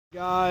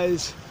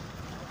Guys,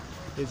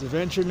 it's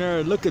Adventure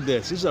Nerd. Look at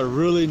this. This is a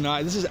really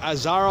nice. This is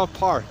Al-Azhar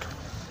Park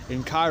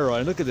in Cairo,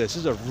 and look at this.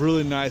 This is a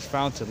really nice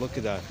fountain. Look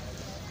at that.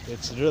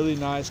 It's really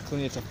nice,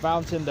 clean. It's a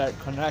fountain that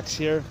connects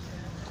here.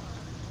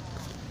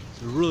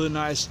 It's a really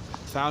nice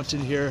fountain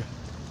here.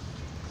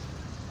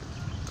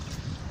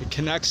 It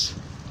connects.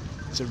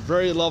 It's a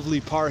very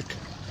lovely park,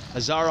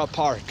 Al-Azhar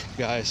Park,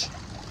 guys.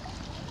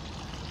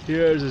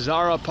 Here's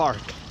Al-Azhar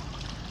Park.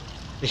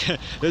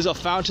 There's a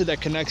fountain that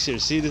connects here.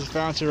 See this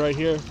fountain right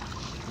here?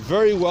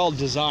 Very well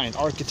designed,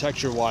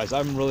 architecture-wise.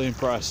 I'm really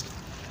impressed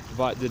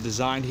by the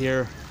design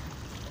here.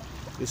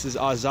 This is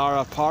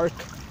Al-Azhar Park,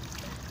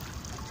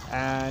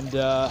 and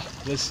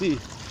let's see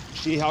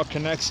how it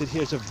connects it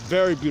here. It's a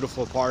very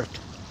beautiful park,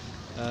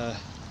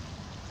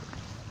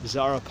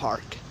 Al-Azhar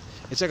Park.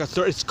 It's like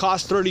it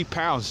costs 30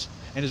 pounds,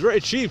 and it's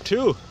very cheap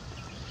too.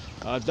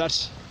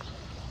 That's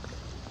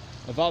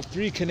about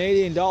 $3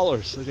 Canadian.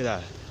 Look at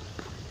that.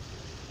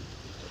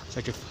 It's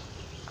like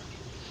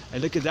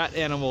and look at that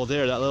animal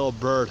there, that little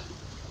bird.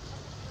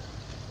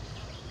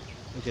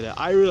 Look at that.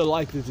 I really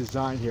like the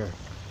design here.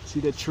 See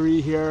the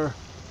tree here?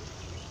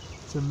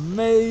 It's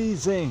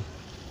amazing.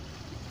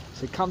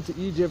 So come to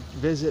Egypt,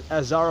 visit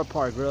Al-Azhar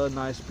Park. Really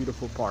nice,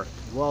 beautiful park.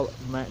 Well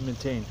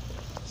maintained.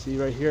 See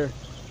right here?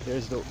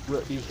 There's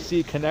you see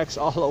it connects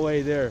all the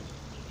way there.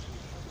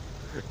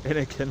 And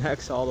it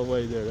connects all the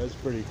way there. That's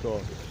pretty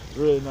cool.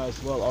 Really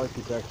nice, well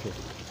architecture.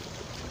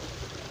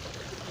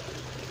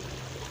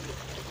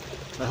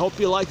 I hope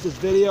you like this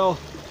video.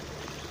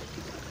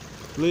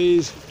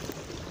 Please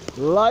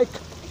like,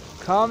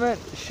 comment,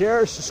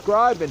 share,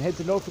 subscribe, and hit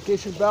the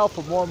notification bell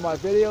for more of my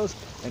videos.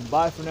 And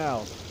bye for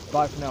now.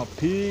 Bye for now.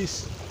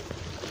 Peace.